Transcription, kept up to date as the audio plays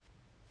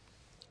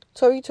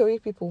Tori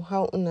people,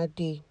 how una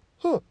dey?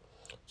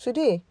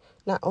 Today,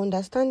 na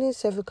understanding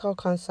cervical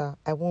cancer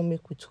I wan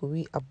make we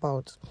tori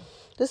about.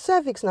 The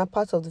cervix na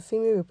part of the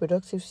female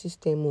reproductive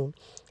system.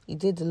 E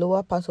dey the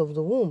lower part of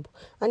the womb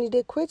and e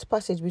dey create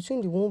passage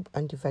between the womb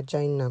and the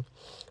vagina.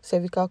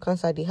 Cervical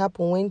cancer dey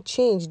happen when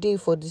change dey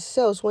for the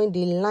cells when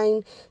dey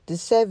line the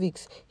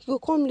cervix. E go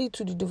come lead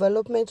to the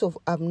development of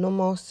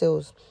abnormal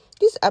cells.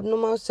 These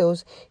abnormal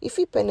cells, e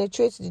fit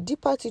penetrate the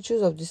deeper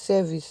tissues of the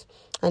cervix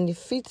and e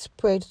fit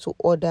spread to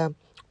other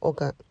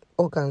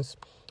organs.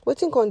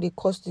 Wetin come dey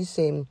cause this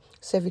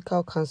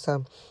cervical cancer?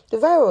 The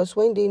virus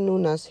wey dey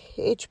known as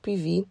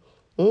HPV,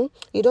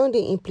 e don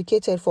dey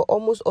implicated for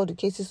almost all the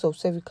cases of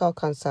cervical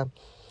cancer.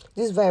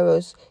 This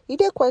virus, e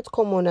dey quite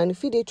common and e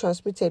fit dey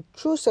transmitted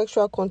through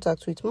sexual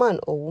contact with man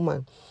or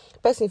woman.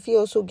 Person fit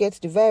also get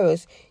the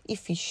virus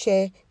if e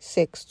share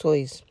sex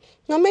toys.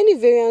 Now, many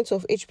variants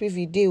of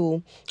HPV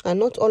dey and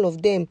not all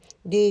of them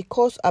dey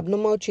cause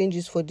abnormal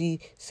changes for the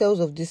cells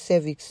of the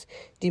cervix.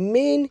 The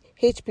main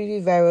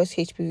HPV virus,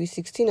 HPV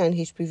 16 and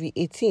HPV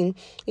 18,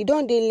 e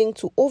don dey linked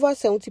to over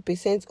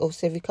 70% of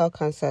cervical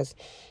cancers.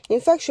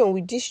 Infection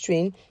with this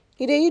strain,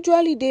 e dey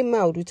usually dey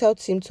mild without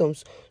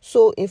symptoms,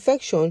 so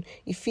infection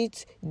e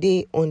fit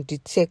dey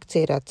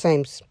undetected at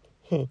times.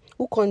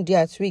 Who can dey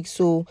at risk?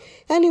 So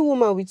any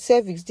woman with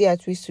cervix dey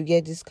at risk to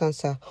get this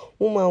cancer.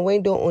 Woman wey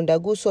don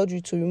undergo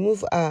surgery to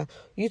remove her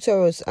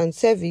uterus and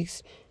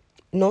cervix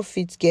no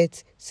fit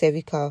get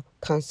cervical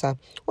cancer.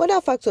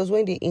 Other factors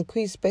wey dey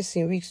increase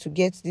person risk to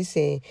get this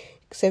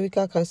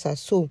cervical cancer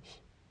so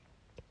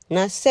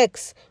na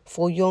sex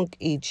for young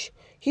age,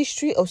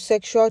 history of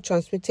sexual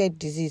transmitted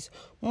disease,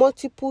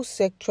 multiple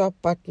sexual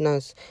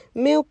partners,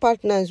 male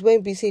partners wey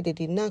be say they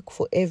dey knack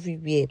for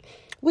everywhere,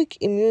 weak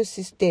immune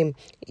system,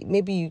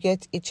 maybe you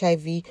get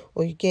HIV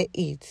or you get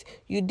AIDS,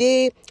 you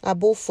dey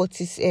above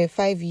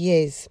 45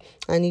 years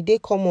and e dey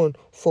common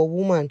for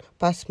woman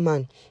pass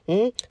man,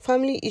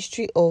 family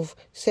history of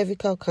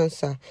cervical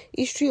cancer,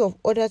 history of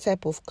other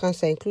type of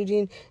cancer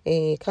including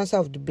cancer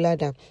of the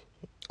bladder.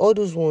 All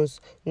those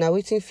ones na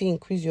wetin fit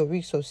increase your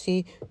risk of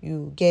say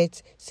you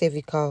get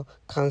cervical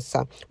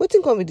cancer.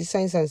 Wetin come with the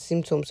signs and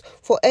symptoms?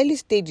 For early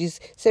stages,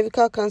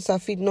 cervical cancer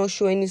fit not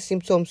show any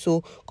symptoms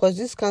because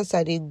this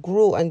cancer dey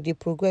grow and dey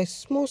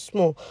progress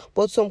small.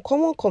 But some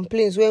common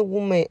complaints when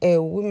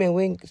women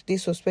when they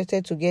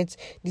suspected to get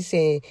this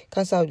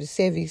cancer of the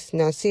cervix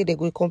na say they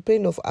go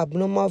complain of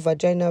abnormal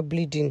vaginal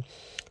bleeding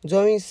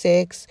during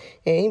sex,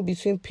 in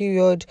between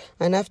period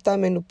and after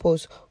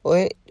menopause,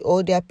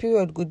 or their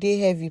period go dey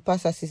heavy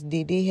pass as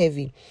dey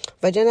heavy.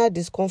 Vaginal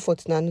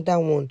discomfort na another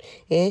one.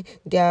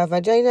 Their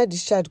vaginal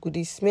discharge go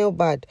dey smell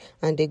bad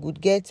and they go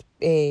dey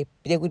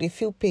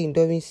feel pain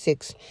during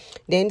sex.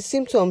 Then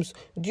symptoms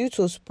due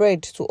to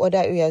spread to other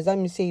areas. That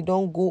means say you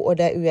don't go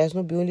other areas,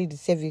 not be only the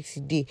cervix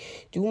dey.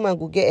 The woman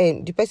go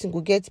get the person go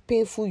get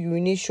painful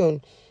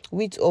urination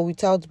with or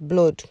without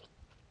blood.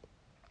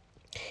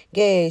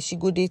 She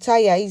go dey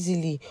tire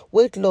easily,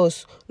 weight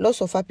loss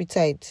of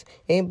appetite,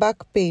 back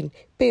pain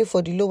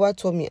for the lower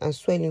tummy and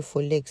swelling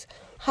for legs.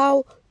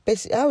 How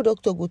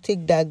doctor go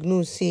take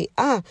diagnose say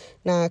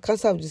na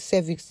cancer of the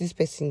cervix this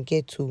person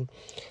get to?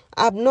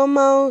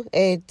 Abnormal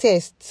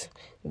test,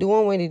 the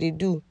one when they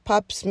do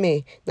pap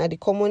smear, na the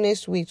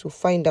commonest way to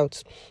find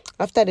out.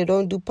 After they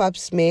don't do pap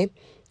smear,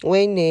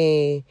 when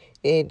they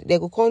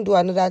go come do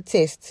another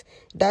test.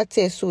 That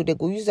test, so they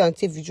go use and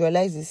take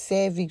visualize the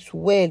cervix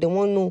well. They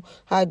want know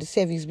how the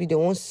cervix be. They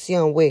want see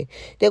and where.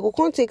 They go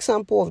come take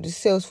sample of the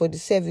cells for the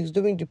cervix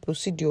during the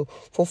procedure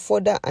for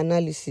further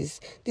analysis.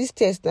 This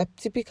test na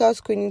typical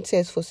screening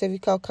test for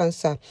cervical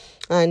cancer,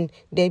 and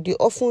they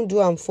often do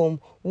them from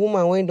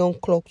woman when don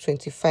clock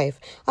 25.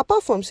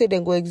 Apart from say they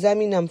go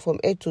examine them from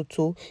head to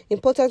toe,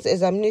 important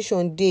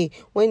examination day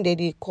when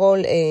they call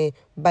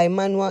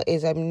bimanual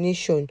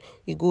examination.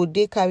 E go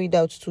dey carried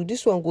out too.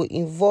 This one go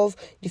involve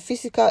the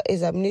physical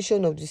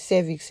examination of the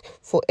cervix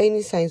for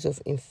any signs of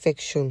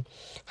infection.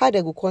 How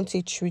they go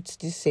continue treat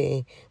this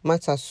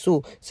matter?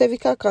 So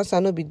cervical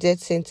cancer no be death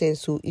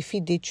sentence, so if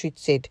it dey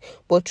treated,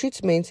 but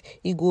treatment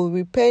e go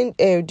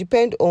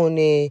depend on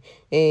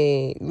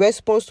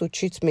response to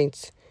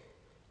treatment.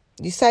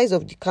 The size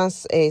of the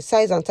cancer,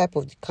 size and type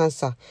of the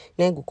cancer,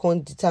 then go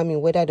come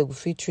determine whether they go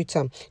fit treat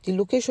am. The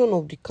location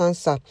of the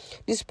cancer,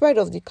 the spread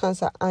of the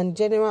cancer, and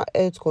general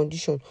health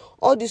condition.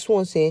 All these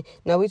ones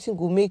now wetin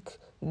go make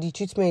the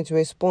treatment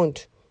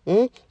respond.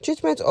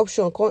 Treatment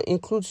option can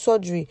include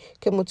surgery,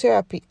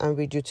 chemotherapy, and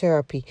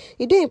radiotherapy.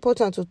 It is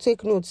important to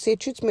take note say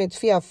treatment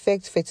fit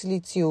affect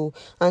fertility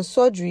and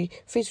surgery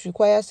fit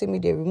require say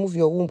make they remove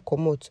your womb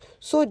comot.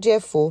 So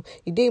therefore,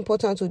 it is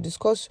important to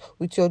discuss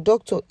with your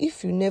doctor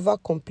if you never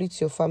complete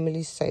your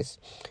family size.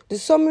 The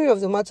summary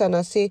of the matter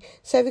na say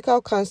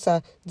cervical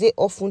cancer dey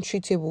often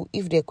treatable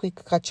if they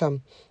quick catch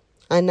am.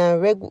 And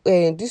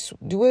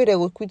the way they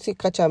will quickly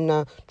catch am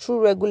na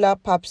through regular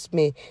pap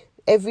smear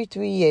every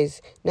 3 years.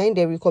 Now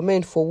they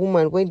recommend for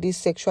women when they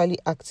sexually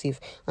active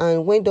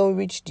and when don't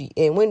reach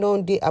when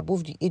don't they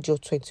above the age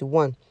of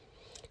 21.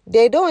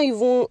 They don't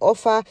even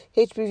offer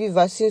HPV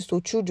vaccines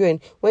to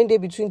children when they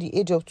between the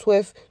age of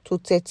 12 to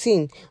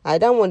 13.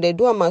 And that one, they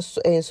do have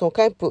some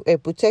kind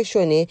of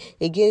protection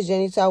against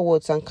genital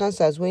warts and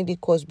cancers when they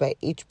caused by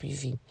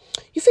HPV.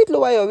 You fit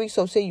lower your risk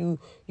of say you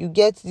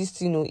get this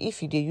thing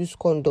if you dey use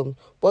condom.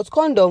 But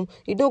condom,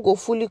 e no go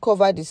fully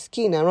cover the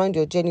skin around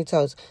your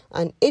genitals,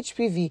 and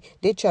HPV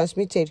they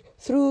transmitted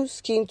through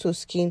skin to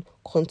skin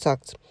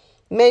contact.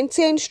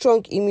 Maintain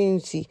strong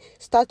immunity.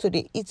 Start to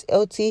dey eat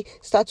healthy,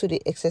 start to dey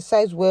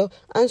exercise well,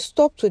 and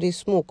stop to dey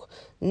smoke.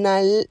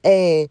 Now,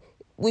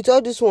 with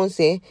all these ones,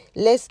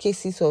 less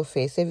cases of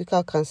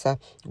cervical cancer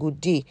go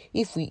dey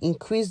if we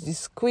increase the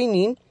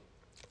screening,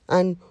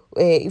 and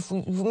if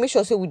we make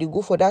sure say we dey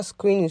go for that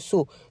screening,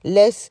 so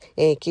less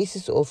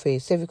cases of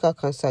cervical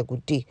cancer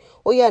go dey.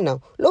 Oh yeah,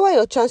 now lower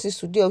your chances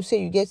today of say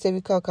you get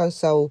cervical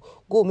cancer.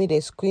 Go make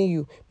dem screen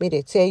you, make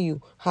dem tell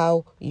you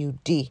how you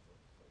dey.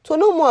 To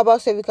know more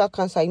about cervical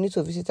cancer, you need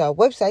to visit our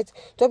website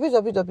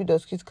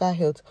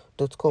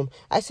www.criticalhealth.com.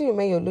 I still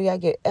remain your loyal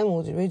girl,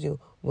 Mo the radio,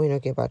 when I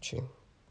get battery.